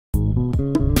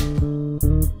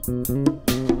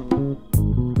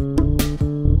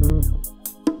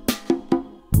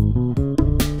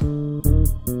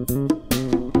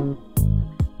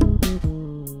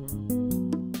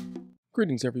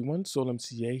Greetings everyone, Soul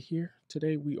MCA here.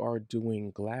 Today we are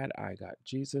doing Glad I Got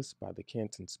Jesus by the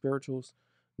Canton Spirituals.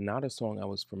 Not a song I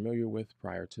was familiar with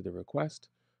prior to the request,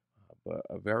 but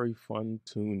a very fun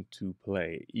tune to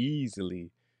play.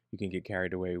 Easily you can get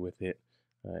carried away with it,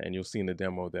 and you'll see in the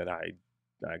demo that I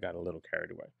got a little carried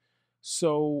away.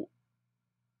 So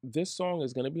this song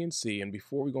is going to be in C, and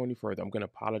before we go any further, I'm going to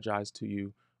apologize to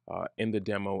you in the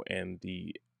demo and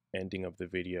the ending of the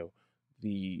video.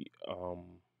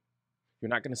 You're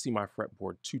not going to see my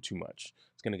fretboard too much.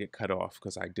 It's going to get cut off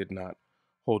because I did not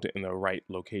hold it in the right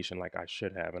location like I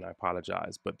should have, and I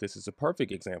apologize. But this is a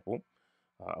perfect example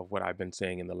of what I've been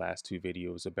saying in the last two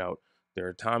videos about there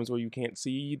are times where you can't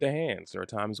see the hands. There are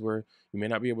times where you may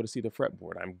not be able to see the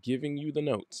fretboard. I'm giving you the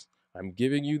notes. I'm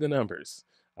giving you the numbers.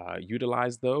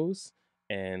 Utilize those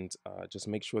and just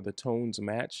make sure the tones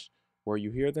match where you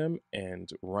hear them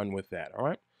and run with that, all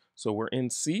right? So we're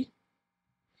in C.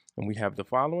 And we have the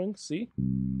following: C,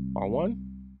 R1,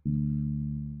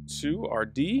 2 are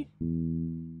D,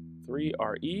 3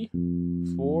 are E,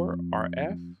 4 are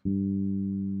F,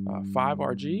 5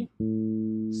 are G,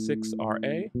 6 are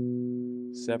A,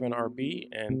 7 are B,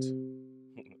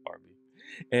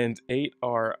 and 8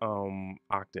 are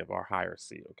octave, or higher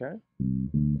C, okay?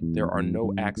 There are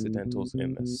no accidentals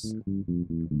in this.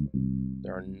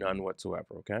 There are none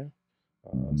whatsoever, okay?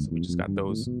 So we just got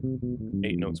those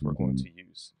 8 notes we're going to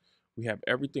use. We have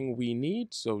everything we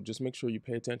need, so just make sure you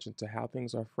pay attention to how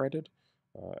things are fretted,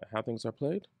 how things are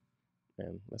played,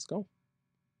 and let's go.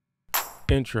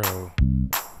 Intro.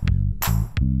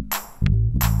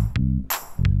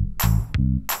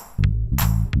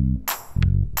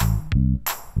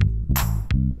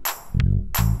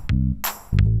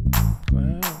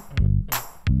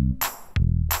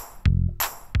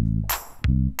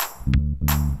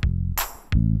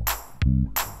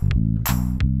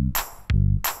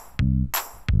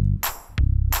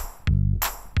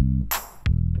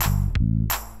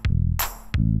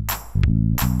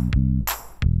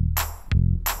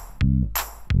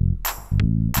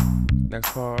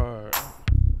 Next part.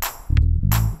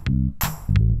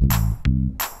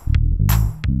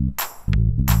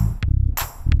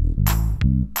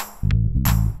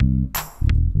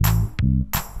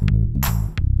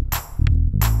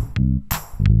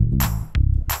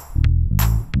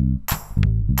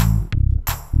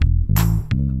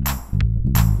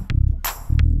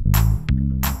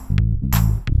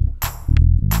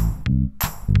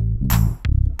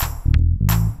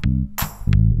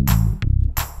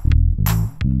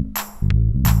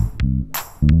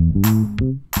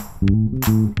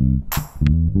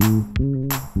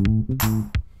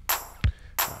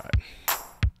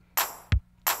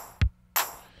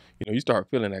 You start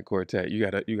feeling that quartet. You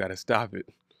gotta stop it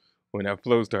when that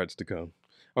flow starts to come.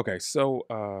 Okay, so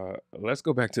let's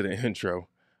go back to the intro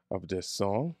of this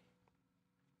song.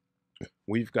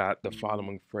 We've got the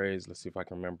following phrase. Let's see if I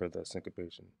can remember the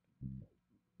syncopation.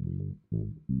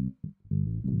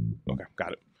 Okay,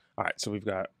 got it. All right, so we've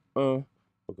got boom,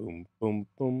 boom,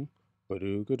 boom,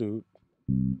 ba-doo, ga-doo.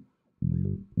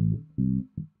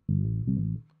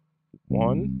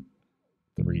 1,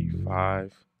 3,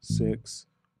 5, 6,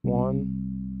 1.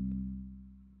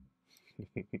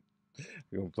 We're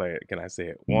gonna play it. Can I say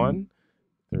it? 1,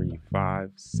 3,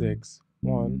 5, 6,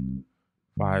 1,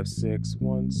 5, 6,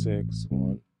 1, 6,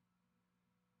 1.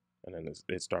 And then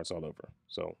it starts all over.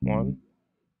 So 1,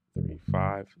 3,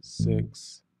 5,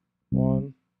 6,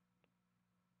 1,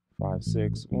 5,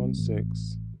 6, 1,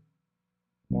 6,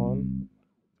 1,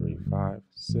 3, 5,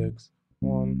 6,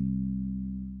 1,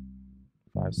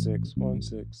 5, 6, 1,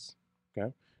 6.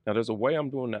 Okay. Now there's a way I'm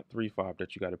doing that 3, 5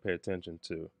 that you got to pay attention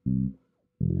to.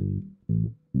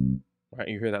 Right,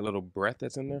 you hear that little breath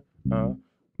that's in there?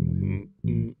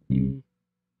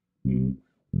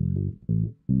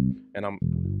 And I'm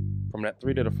from that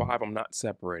 3 to the 5, I'm not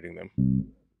separating them.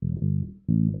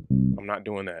 I'm not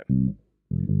doing that.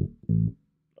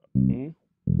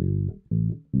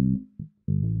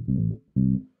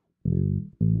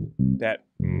 That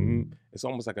it's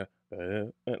almost like a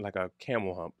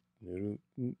camel hump,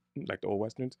 like the old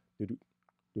westerns.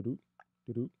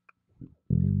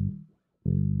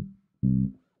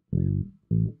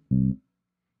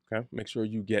 Okay, make sure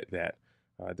you get that.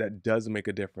 That does make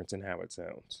a difference in how it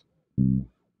sounds.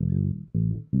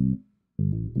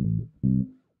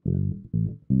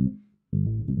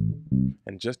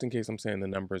 And just in case I'm saying the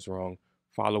numbers wrong,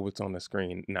 follow what's on the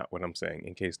screen, not what I'm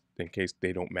saying, in case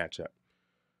they don't match up.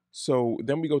 So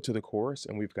then we go to the chorus,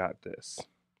 and we've got this: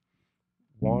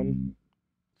 1,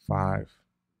 5,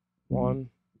 1,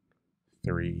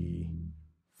 3,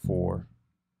 4,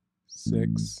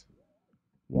 6,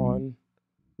 1,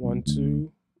 1,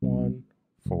 2, 1,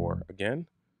 4 again,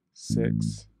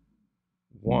 6,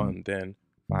 1, then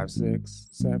 5, 6,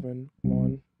 7,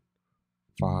 1,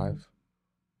 5,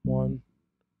 1,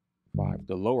 5.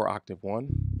 The lower octave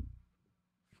 1,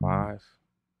 5,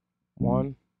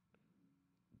 1,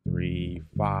 3,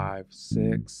 5,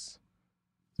 6,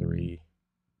 3,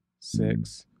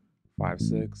 6, 5,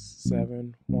 6,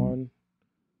 7, 1,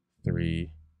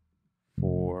 3,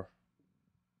 4,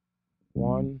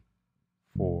 1,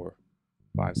 4,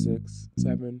 5, 6,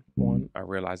 7, 1. I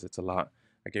realize it's a lot.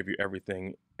 I gave you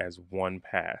everything as one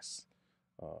pass,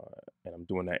 and I'm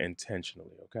doing that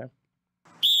intentionally, okay?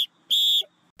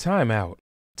 Time out.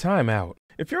 Time out.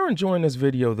 If you're enjoying this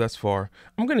video thus far,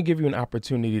 I'm going to give you an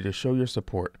opportunity to show your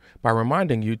support by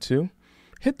reminding you to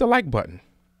hit the like button.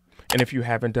 And if you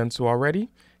haven't done so already,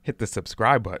 hit the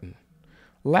subscribe button.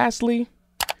 Lastly,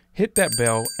 hit that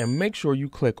bell and make sure you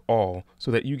click all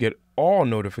so that you get all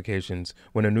notifications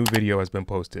when a new video has been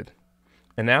posted.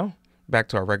 And now, back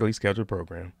to our regularly scheduled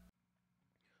program.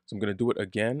 So I'm going to do it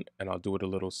again, and I'll do it a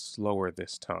little slower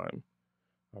this time.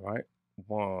 All right.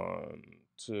 1,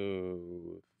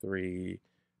 2, 3,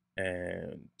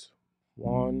 and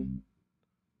 1,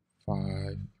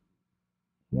 5,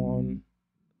 1,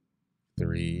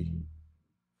 3,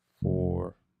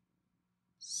 4,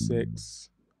 6,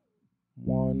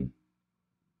 1,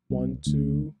 1,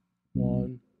 2,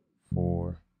 1,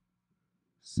 4,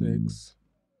 6,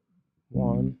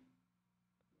 1,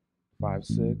 5,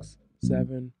 6,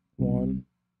 7, 1,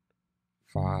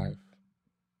 5,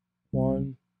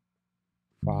 1,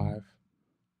 5,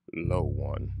 low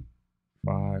 1,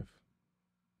 5,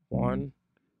 1,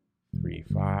 3,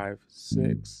 5,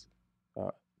 6,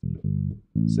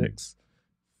 6,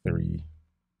 3,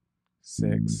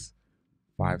 6,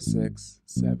 5, 6,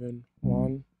 7,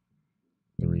 1,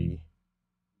 3,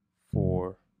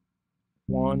 4,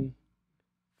 1,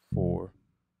 4,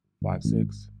 5,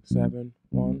 6, 7,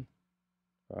 1.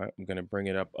 All right, I'm going to bring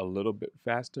it up a little bit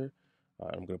faster.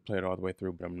 I'm going to play it all the way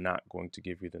through, but I'm not going to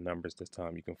give you the numbers this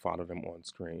time. You can follow them on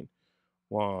screen.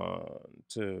 1,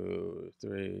 2,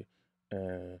 3,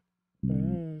 and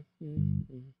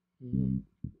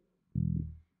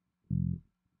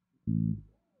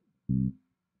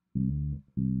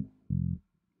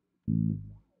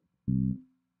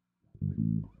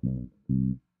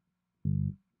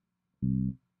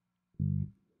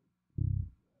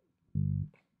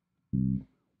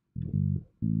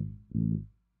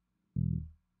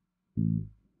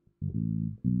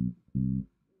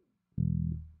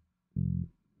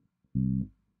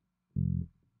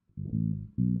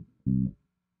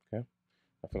okay.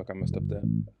 I feel like I messed up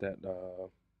that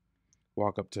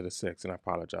walk up to the 6, and I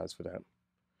apologize for that.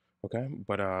 Okay,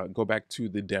 but go back to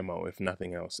the demo if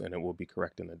nothing else, and it will be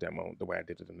correct in the demo the way I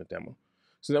did it in the demo.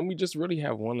 So then we just really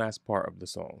have one last part of the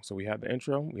song. So we have the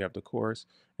intro, we have the chorus,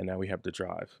 and now we have the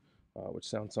drive, which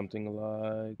sounds something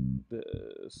like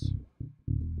this.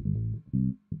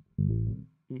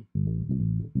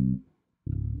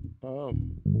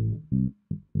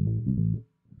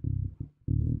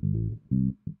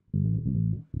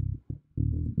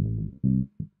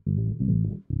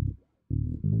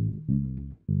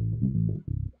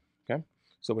 Okay,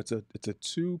 so it's a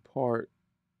 2-part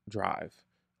drive,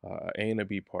 A and a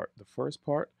B part. The first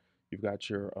part, you've got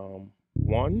your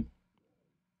 1,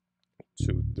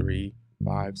 2, 3,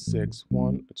 5, 6,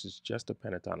 1, which is just a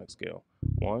pentatonic scale.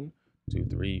 1, 2,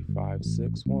 3, 5,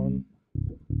 6, 1.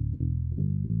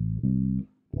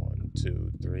 1,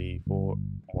 2, 3, 4.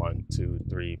 1, 2,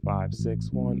 3, 5, 6,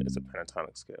 1 is a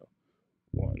pentatonic scale.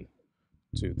 1,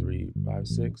 2, 3, 5,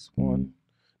 6, 1.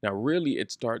 Now, really,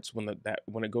 it starts when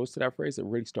when it goes to that phrase. It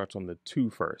really starts on the 2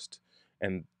 first,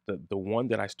 and the one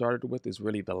that I started with is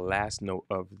really the last note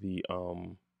of the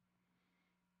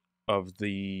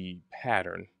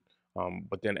pattern.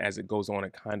 But then as it goes on,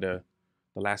 the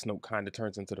last note kind of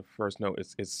turns into the first note.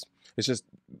 It's just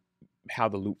how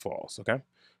the loop falls. Okay,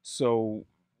 so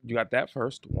you got that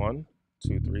first 1,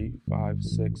 2, 3, 5,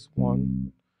 6,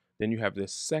 1. Then you have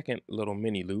this second little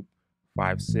mini loop.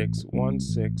 5, 6, 1,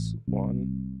 6, 1.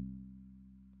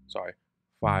 Sorry,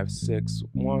 5, 6,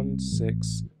 1,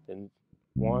 6, then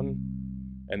 1,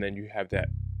 and then you have that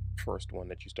first one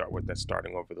that you start with that's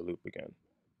starting over the loop again.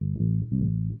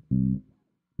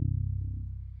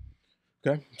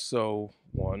 Okay, so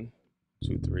 1,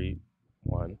 2, 3,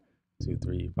 1, 2,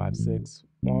 3, 5, 6,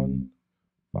 1,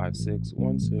 5, 6,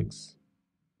 1, 6,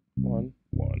 1,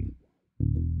 1.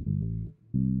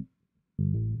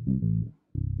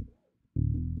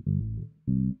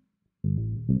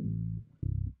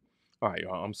 All right,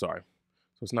 y'all, I'm sorry.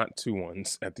 So it's not 2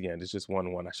 1s at the end. It's just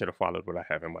 1 1. I should have followed what I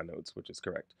have in my notes, which is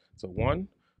correct. So 1,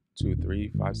 2,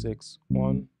 3, 5, 6,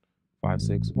 1, 5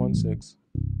 6 1 6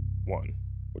 1,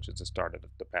 which is the start of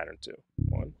the pattern 2.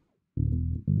 1.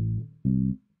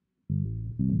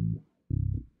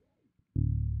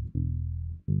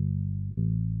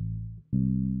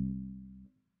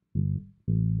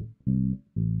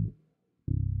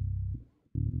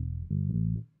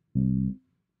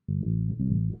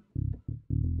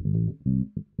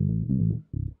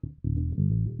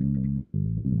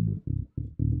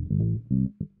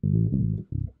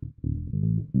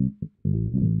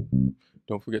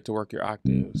 Don't forget to work your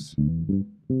octaves.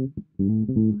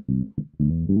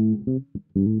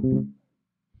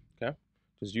 Okay?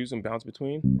 Just use and bounce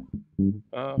between.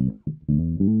 Uh,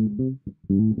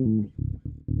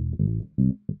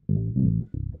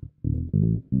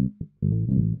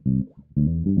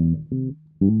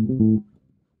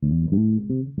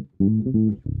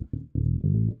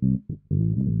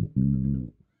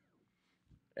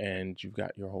 and you've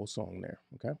got your whole song there.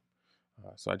 Okay?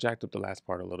 So I jacked up the last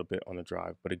part a little bit on the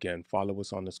drive, but again, follow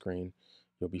us on the screen.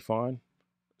 You'll be fine.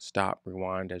 Stop,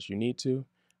 rewind as you need to.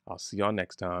 I'll see y'all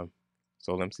next time.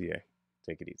 Soul MCA.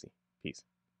 Take it easy. Peace.